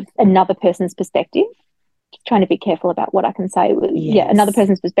have another person's perspective. Just trying to be careful about what I can say. Yeah, another Yes.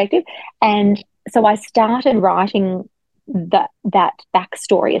 person's perspective. And so I started writing that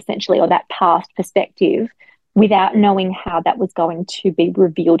backstory essentially, or that past perspective, without knowing how that was going to be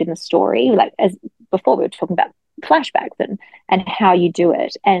revealed in the story. Like, as before, we were talking about flashbacks and how you do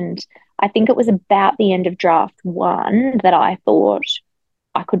it. And I think it was about the end of draft one that I thought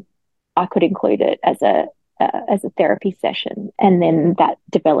I could include it as a therapy session, and then that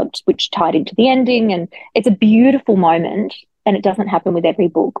developed, which tied into the ending. And it's a beautiful moment, and it doesn't happen with every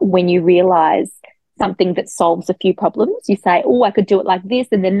book, when you realize something that solves a few problems. You say, oh, I could do it like this,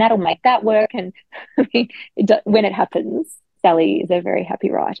 and then that'll make that work. And when it happens, Sally is a very happy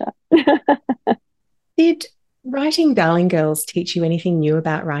writer. Did writing Darling Girls teach you anything new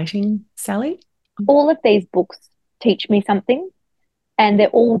about writing, Sally? All of these books teach me something, and they're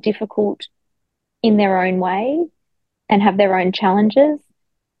all difficult in their own way and have their own challenges.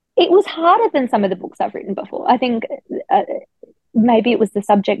 It was harder than some of the books I've written before. I think maybe it was the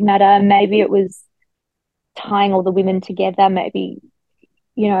subject matter, maybe it was tying all the women together, maybe,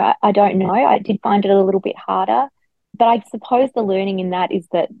 I don't know. I did find it a little bit harder. But I suppose the learning in that is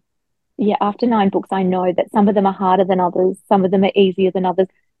that, yeah, after 9 books, I know that some of them are harder than others, some of them are easier than others.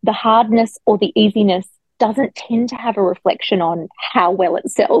 The hardness or the easiness doesn't tend to have a reflection on how well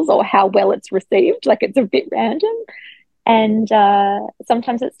it sells or how well it's received. Like, it's a bit random. And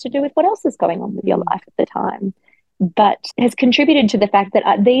sometimes it's to do with what else is going on with your life at the time. But has contributed to the fact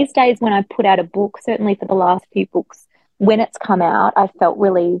that these days, when I put out a book, certainly for the last few books, when it's come out, I felt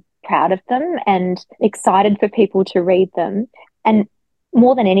really proud of them and excited for people to read them. And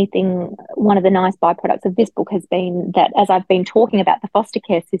more than anything, one of the nice byproducts of this book has been that, as I've been talking about the foster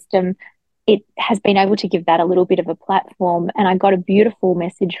care system, it has been able to give that a little bit of a platform. And I got a beautiful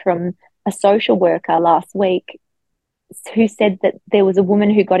message from a social worker last week who said that there was a woman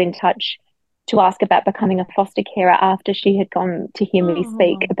who got in touch to ask about becoming a foster carer after she had gone to hear me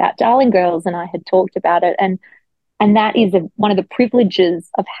speak about Darling Girls, and I had talked about it. And that is one of the privileges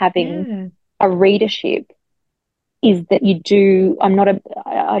of having a readership, is that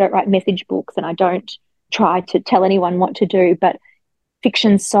I don't write message books, and I don't try to tell anyone what to do, but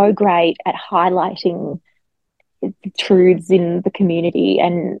fiction's so great at highlighting truths in the community,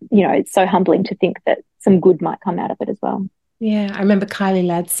 and it's so humbling to think that some good might come out of it as well. Yeah, I remember Kylie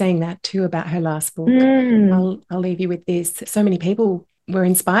Ladd saying that too about her last book. I'll leave you with this. So many people were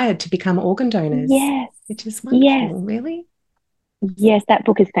inspired to become organ donors, Yes, which is yes. wonderful, really. Yes, that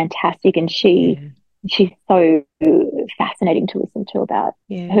book is fantastic, and Yeah. she's so fascinating to listen to about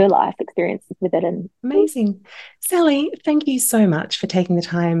Yeah. her life experiences with it. And Amazing. Sally, thank you so much for taking the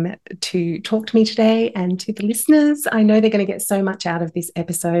time to talk to me today and to the listeners. I know they're going to get so much out of this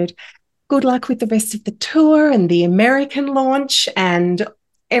episode. Good luck with the rest of the tour and the American launch and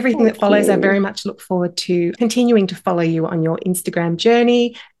everything thank that follows. I you. very much look forward to continuing to follow you on your Instagram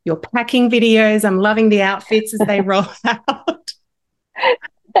journey, your packing videos. I'm loving the outfits as they roll out.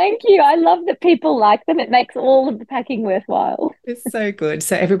 Thank you. I love that people like them. It makes all of the packing worthwhile. It's so good.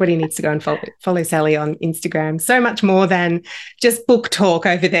 So everybody needs to go and follow Sally on Instagram. So much more than just book talk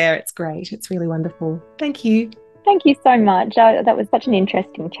over there. It's great. It's really wonderful. Thank you. Thank you so much. That was such an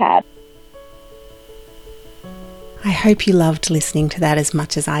interesting chat. I hope you loved listening to that as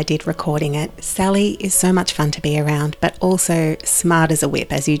much as I did recording it. Sally is so much fun to be around, but also smart as a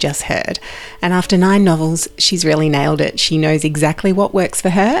whip, as you just heard. And after 9 novels, she's really nailed it. She knows exactly what works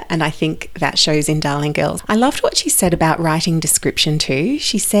for her, and I think that shows in Darling Girls. I loved what she said about writing description too.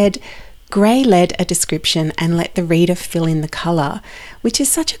 She said, "Grey led a description and let the reader fill in the colour," which is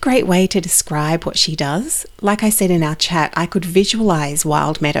such a great way to describe what she does. Like I said in our chat, I could visualise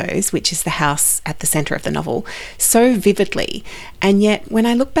Wild Meadows, which is the house at the centre of the novel, so vividly. And yet, when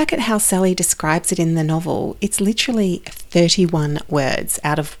I look back at how Sally describes it in the novel, it's literally 31 words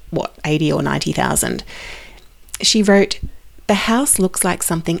out of, 80 or 90,000. She wrote, "The house looks like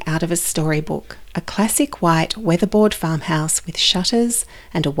something out of a storybook. A classic white weatherboard farmhouse with shutters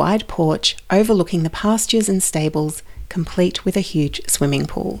and a wide porch overlooking the pastures and stables, complete with a huge swimming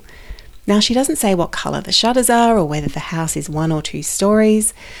pool." Now, she doesn't say what colour the shutters are or whether the house is 1 or 2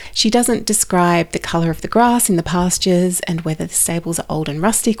 stories. She doesn't describe the colour of the grass in the pastures and whether the stables are old and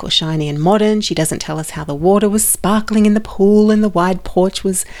rustic or shiny and modern. She doesn't tell us how the water was sparkling in the pool and the wide porch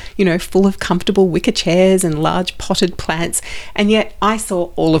was, full of comfortable wicker chairs and large potted plants. And yet I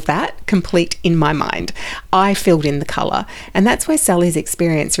saw all of that complete in my mind. I filled in the colour. And that's where Sally's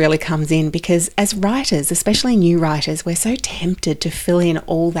experience really comes in, because as writers, especially new writers, we're so tempted to fill in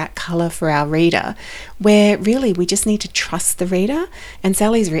all that colour for our reader, where really we just need to trust the reader. And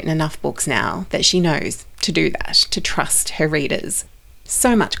Sally's written enough books now that she knows to do that, to trust her readers.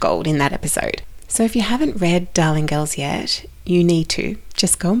 So much gold in that episode. So if you haven't read Darling Girls yet, you need to.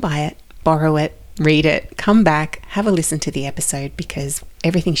 Just go and buy it, borrow it, read it, come back, have a listen to the episode, because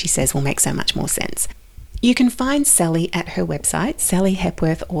everything she says will make so much more sense. You can find Sally at her website,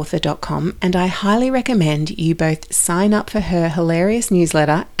 sallyhepworthauthor.com, and I highly recommend you both sign up for her hilarious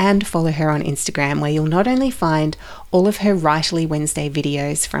newsletter and follow her on Instagram, where you'll not only find all of her Writerly Wednesday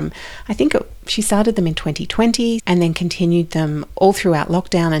videos from, she started them in 2020 and then continued them all throughout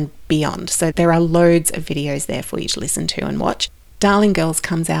lockdown and beyond. So there are loads of videos there for you to listen to and watch. Darling Girls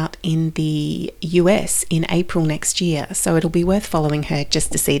comes out in the US in April next year, so it'll be worth following her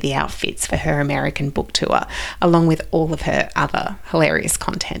just to see the outfits for her American book tour, along with all of her other hilarious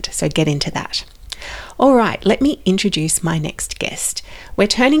content, so get into that. All right, let me introduce my next guest. We're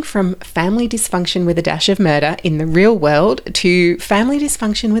turning from family dysfunction with a dash of murder in the real world to family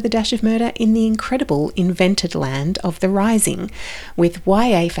dysfunction with a dash of murder in the incredible invented land of the Rising, with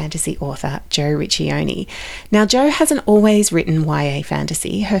YA fantasy author Jo Riccioni. Now, Jo hasn't always written YA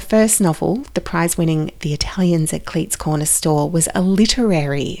fantasy. Her first novel, the prize-winning The Italians at Cleat's Corner Store, was a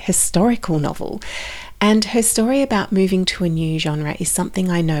literary, historical novel. And her story about moving to a new genre is something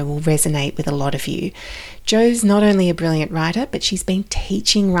I know will resonate with a lot of you. Jo's not only a brilliant writer, but she's been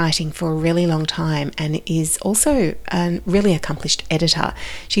teaching writing for a really long time and is also a really accomplished editor.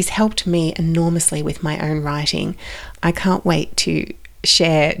 She's helped me enormously with my own writing. I can't wait to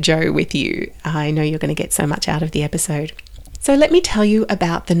share Jo with you. I know you're going to get so much out of the episode. So let me tell you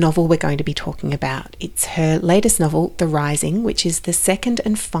about the novel we're going to be talking about. It's her latest novel, The Rising, which is the second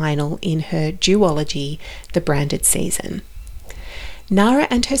and final in her duology, The Branded Season. Nara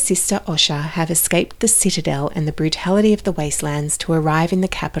and her sister Osha have escaped the citadel and the brutality of the wastelands to arrive in the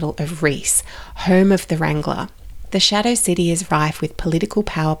capital of Reese, home of the Wrangler. The Shadow City is rife with political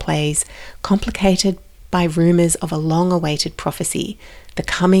power plays, complicated by rumours of a long-awaited prophecy, the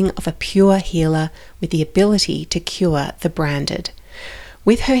coming of a pure healer with the ability to cure the branded.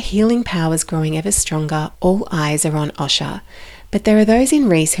 With her healing powers growing ever stronger, all eyes are on Osha, but there are those in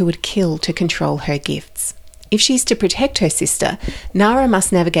Reese who would kill to control her gifts. If she's to protect her sister, Nara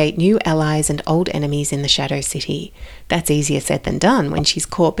must navigate new allies and old enemies in the Shadow City. That's easier said than done when she's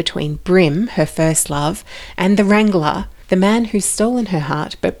caught between Brim, her first love, and the Wrangler, the man who's stolen her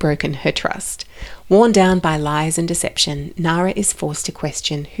heart but broken her trust. Worn down by lies and deception, Nara is forced to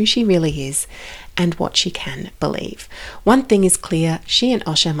question who she really is and what she can believe. One thing is clear, she and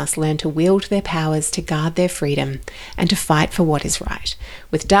Osha must learn to wield their powers to guard their freedom and to fight for what is right.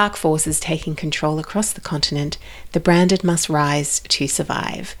 With dark forces taking control across the continent, the Branded must rise to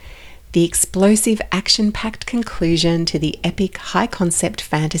survive. The explosive, action-packed conclusion to the epic high-concept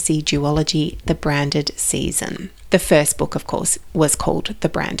fantasy duology, The Branded Season. The first book, of course, was called The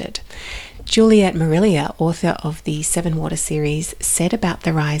Branded. Juliet Marilia, author of the Seven Water series, said about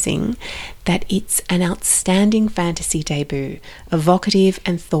The Rising that it's an outstanding fantasy debut, evocative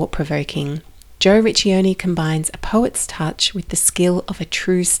and thought-provoking. Joe Riccioni combines a poet's touch with the skill of a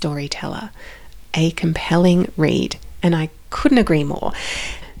true storyteller. A compelling read, and I couldn't agree more.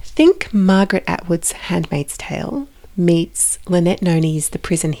 Think Margaret Atwood's Handmaid's Tale meets Lynette Noni's The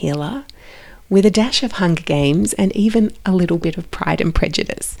Prison Healer, with a dash of Hunger Games and even a little bit of Pride and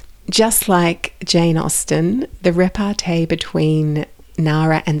Prejudice. Just like Jane Austen, the repartee between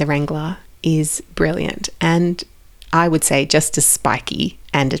Nara and the Wrangler is brilliant, and I would say just as spiky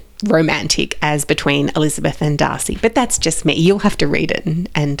and romantic as between Elizabeth and Darcy. But that's just me. You'll have to read it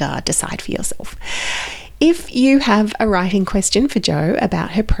and decide for yourself. If you have a writing question for Jo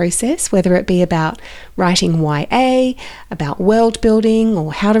about her process, whether it be about writing YA, about world building,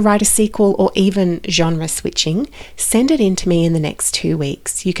 or how to write a sequel, or even genre switching, send it in to me in the next 2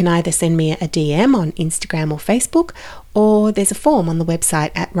 weeks. You can either send me a DM on Instagram or Facebook, or there's a form on the website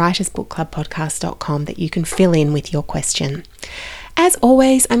at writersbookclubpodcast.com that you can fill in with your question. As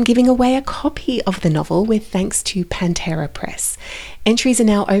always, I'm giving away a copy of the novel with thanks to Pantera Press. Entries are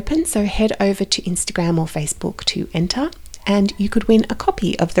now open, so head over to Instagram or Facebook to enter, and you could win a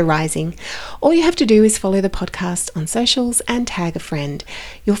copy of The Rising. All you have to do is follow the podcast on socials and tag a friend.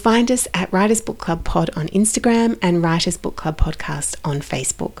 You'll find us at Writers Book Club Pod on Instagram and Writers Book Club Podcast on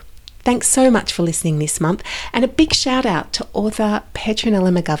Facebook. Thanks so much for listening this month, and a big shout out to author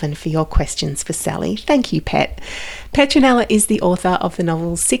Petronella McGovern for your questions for Sally. Thank you, Pet. Petronella is the author of the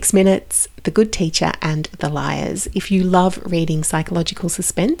novels 6 Minutes, The Good Teacher and The Liars. If you love reading psychological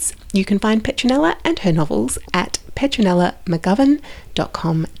suspense, you can find Petronella and her novels at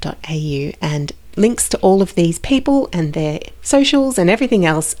petronellamcgovern.com.au, and links to all of these people and their socials and everything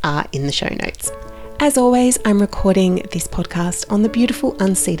else are in the show notes. As always, I'm recording this podcast on the beautiful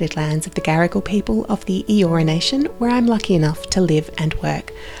unceded lands of the Gadigal people of the Eora Nation, where I'm lucky enough to live and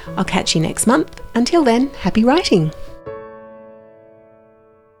work. I'll catch you next month. Until then, happy writing!